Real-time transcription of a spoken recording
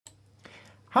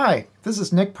Hi, this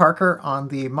is Nick Parker on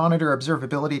the Monitor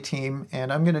Observability team,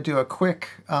 and I'm going to do a quick,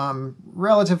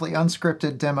 relatively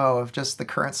unscripted demo of just the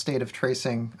current state of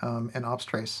tracing in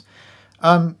Opstrace.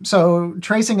 So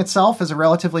tracing itself is a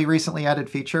relatively recently added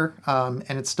feature, and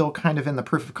it's still kind of in the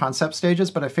proof of concept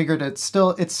stages, but I figured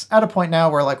it's at a point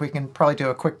now where we can probably do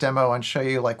a quick demo and show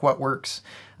you what works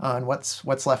and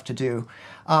what's left to do.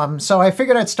 So I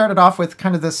figured I'd start it off with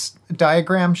kind of this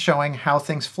diagram showing how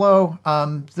things flow.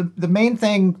 The main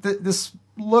thing, this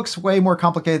looks way more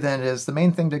complicated than it is. The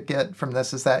main thing to get from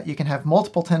this is that you can have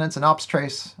multiple tenants in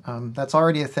Opstrace. That's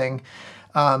already a thing.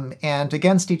 And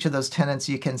against each of those tenants,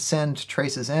 you can send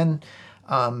traces in.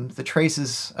 The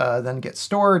traces then get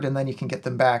stored, and then you can get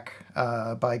them back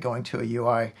by going to a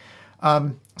UI.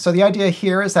 So the idea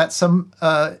here is that some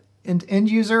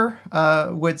end user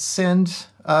would send,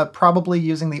 probably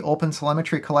using the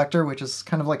OpenTelemetry collector, which is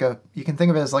kind of you can think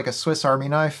of it as like a Swiss Army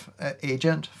knife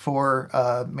agent for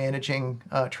managing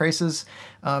traces.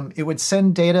 It would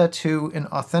send data to an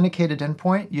authenticated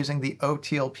endpoint using the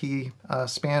OTLP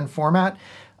span format.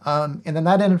 And then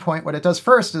that endpoint, what it does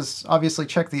first is obviously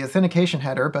check the authentication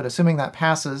header, but assuming that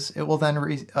passes, it will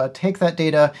then take that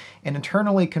data and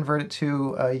internally convert it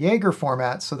to a Jaeger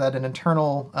format so that an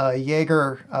internal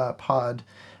Jaeger pod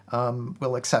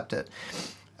will accept it.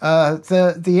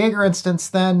 The Jaeger instance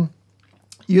then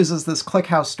uses this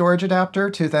clickhouse storage adapter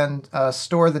to then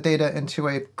store the data into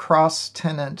a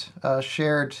cross-tenant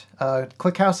shared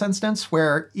clickhouse instance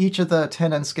where each of the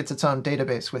tenants gets its own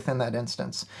database within that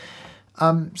instance.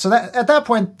 So that at that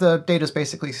point, the data is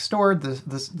basically stored.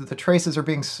 The traces are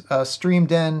being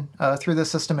streamed in through the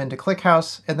system into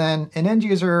ClickHouse, and then an end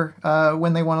user,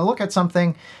 when they want to look at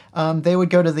something, they would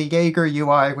go to the Jaeger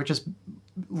UI, which is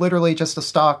literally just a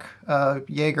stock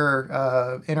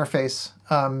Jaeger interface,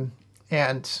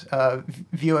 and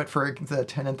view it for the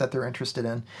tenant that they're interested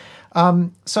in.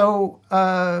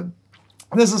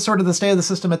 This is sort of the state of the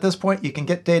system at this point. You can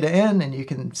get data in, and you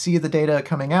can see the data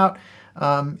coming out.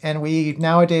 And we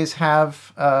nowadays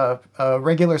have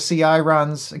regular CI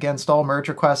runs against all merge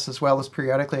requests, as well as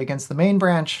periodically against the main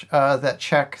branch that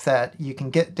check that you can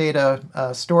get data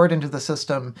stored into the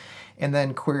system and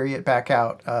then query it back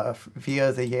out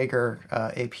via the Jaeger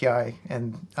API.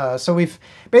 And so we've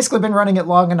basically been running it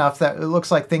long enough that it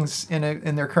looks like things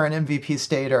in their current MVP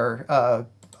state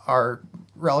are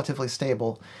relatively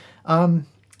stable.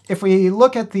 If we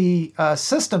look at the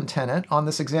system tenant on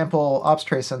this example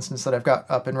Opstrace instance that I've got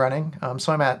up and running,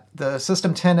 so I'm at the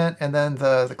system tenant and then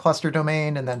the cluster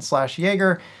domain and then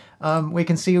 /Jaeger, we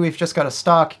can see we've just got a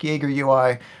stock Jaeger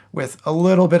UI with a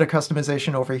little bit of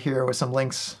customization over here with some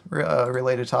links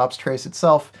related to Opstrace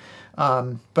itself.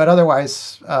 But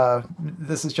otherwise,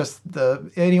 this is just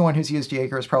anyone who's used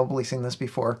Jaeger has probably seen this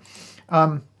before.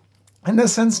 In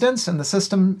this instance, in the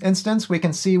system instance, we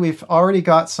can see we've already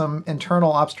got some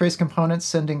internal Opstrace components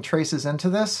sending traces into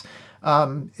this.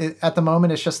 At the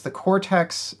moment, it's just the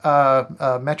Cortex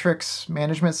metrics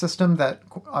management system that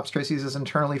Opstrace uses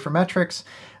internally for metrics,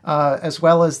 as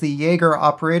well as the Jaeger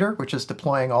operator, which is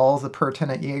deploying all the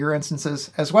per-tenant Jaeger instances,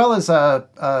 as well as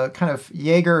a kind of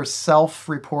Jaeger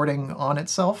self-reporting on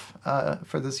itself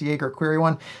for this Jaeger query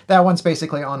one. That one's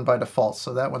basically on by default,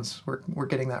 so that one's we're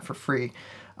getting that for free.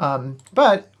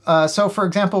 So for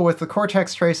example, with the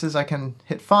Cortex traces, I can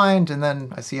hit find, and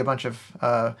then I see a bunch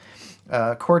of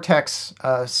Cortex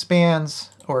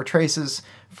spans or traces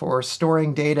for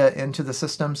storing data into the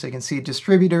system. So you can see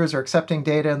distributors are accepting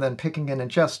data and then picking an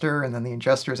ingester, and then the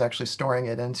ingester is actually storing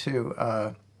it into,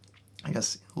 I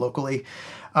guess, locally.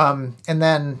 And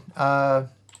then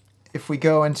if we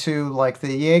go into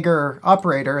the Jaeger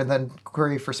operator and then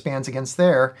query for spans against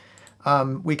there,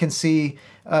 we can see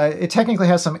it technically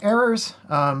has some errors.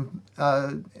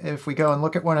 If we go and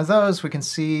look at one of those, we can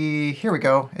see, here we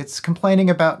go, it's complaining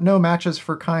about no matches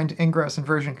for kind ingress and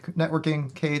version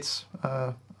networking K8's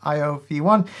IO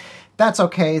v1. That's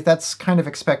okay, that's kind of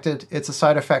expected. It's a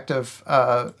side effect of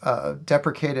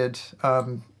deprecated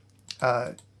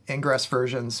ingress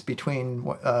versions between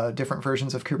different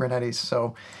versions of Kubernetes.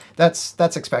 So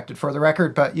that's expected for the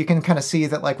record, but you can kind of see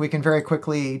that we can very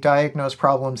quickly diagnose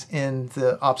problems in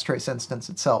the Opstrace instance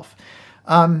itself.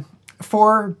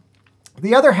 For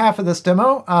the other half of this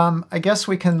demo, I guess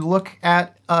we can look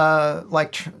at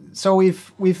so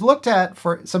we've looked at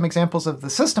for some examples of the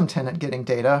system tenant getting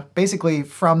data basically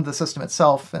from the system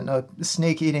itself in a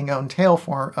snake eating own tail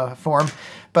form,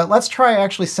 but let's try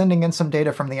actually sending in some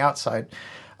data from the outside.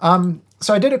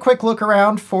 So I did a quick look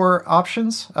around for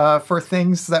options for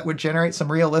things that would generate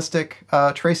some realistic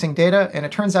tracing data, and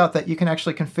it turns out that you can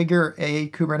actually configure a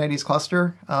Kubernetes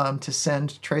cluster to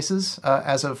send traces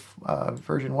as of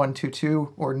version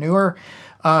 1.2.2 or newer.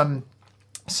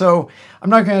 So I'm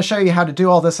not going to show you how to do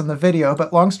all this in the video,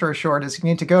 but long story short is you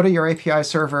need to go to your API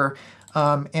server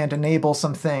and enable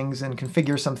some things and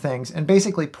configure some things and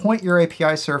basically point your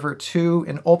API server to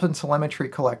an OpenTelemetry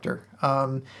collector.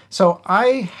 So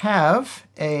I have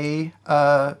a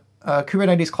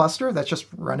Kubernetes cluster that's just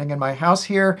running in my house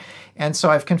here. And so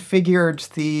I've configured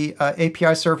the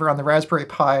API server on the Raspberry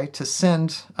Pi to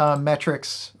send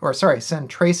send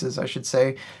traces, I should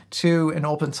say, to an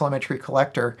OpenTelemetry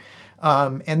collector.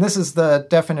 And this is the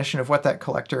definition of what that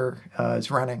collector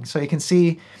is running. So you can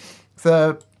see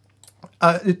to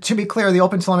be clear, the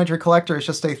OpenTelemetry collector is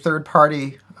just a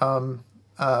third-party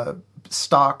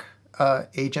stock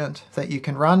agent that you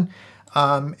can run.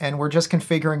 And we're just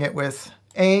configuring it with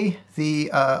A, the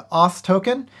auth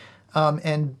token,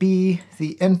 and B,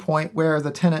 the endpoint where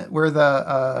the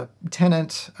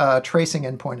tenant tracing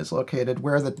endpoint is located,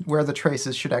 where the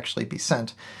traces should actually be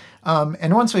sent.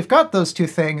 And once we've got those two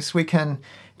things, we can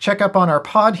check up on our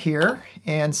pod here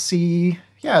and see,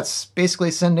 yeah, it's basically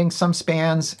sending some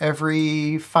spans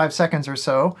every 5 seconds or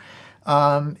so.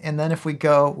 And then if we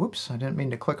go, whoops, I didn't mean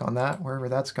to click on that, wherever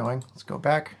that's going. Let's go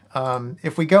back.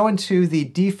 If we go into the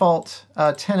default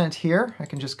tenant here, I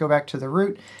can just go back to the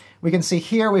root. We can see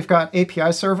here we've got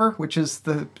API server, which is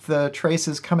the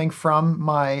traces coming from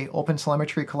my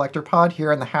OpenTelemetry collector pod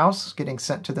here in the house, getting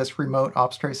sent to this remote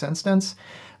Opstrace instance.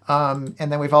 And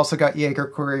then we've also got Jaeger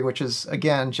query, which is,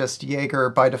 again, just Jaeger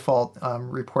by default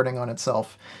reporting on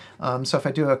itself. So if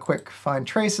I do a quick find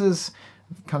traces,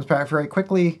 it comes back very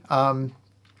quickly.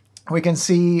 We can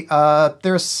see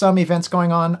there's some events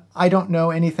going on. I don't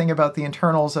know anything about the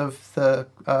internals of the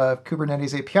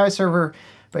Kubernetes API server,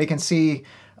 but you can see,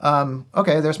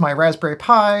 okay, there's my Raspberry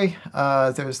Pi,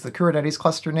 there's the Kubernetes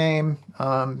cluster name.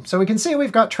 So we can see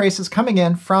we've got traces coming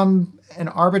in from an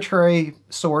arbitrary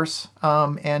source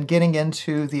and getting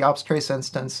into the Opstrace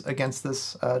instance against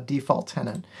this default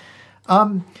tenant.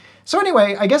 So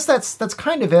anyway, I guess that's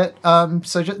kind of it.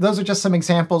 So those are just some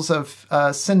examples of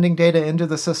sending data into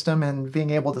the system and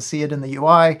being able to see it in the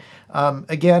UI.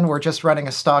 Again, we're just running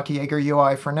a stock Jaeger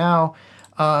UI for now.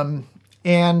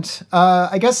 And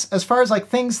I guess as far as like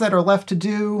things that are left to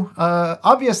do,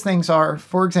 obvious things are,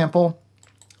 for example,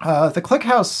 the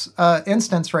ClickHouse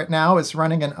instance right now is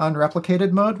running in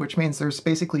unreplicated mode, which means there's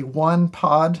basically one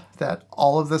pod that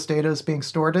all of this data is being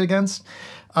stored against.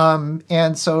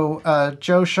 And so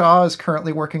Joe Shaw is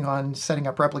currently working on setting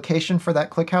up replication for that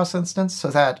ClickHouse instance so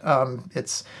that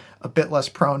it's a bit less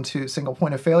prone to single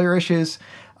point of failure issues.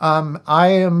 I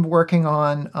am working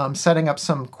on setting up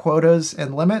some quotas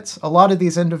and limits. A lot of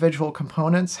these individual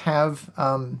components have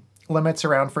limits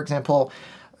around, for example,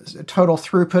 total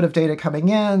throughput of data coming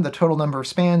in, the total number of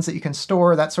spans that you can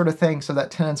store, that sort of thing, so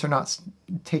that tenants are not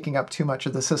taking up too much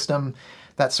of the system,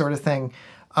 that sort of thing.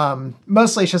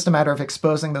 Mostly it's just a matter of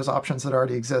exposing those options that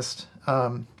already exist.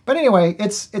 But anyway,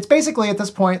 it's basically at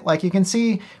this point, like you can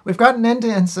see, we've got an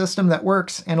end-to-end system that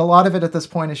works, and a lot of it at this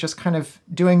point is just kind of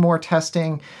doing more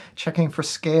testing, checking for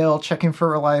scale, checking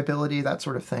for reliability, that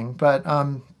sort of thing. But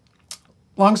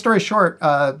long story short,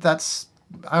 that's,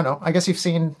 I don't know, I guess you've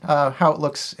seen how it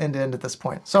looks end-to-end at this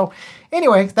point. So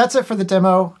anyway, that's it for the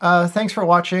demo. Thanks for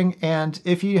watching, and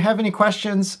if you have any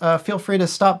questions, feel free to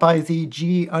stop by the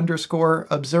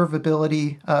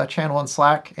G_observability channel in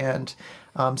Slack, and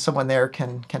someone there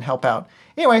can help out.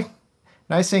 Anyway,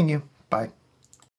 nice seeing you. Bye.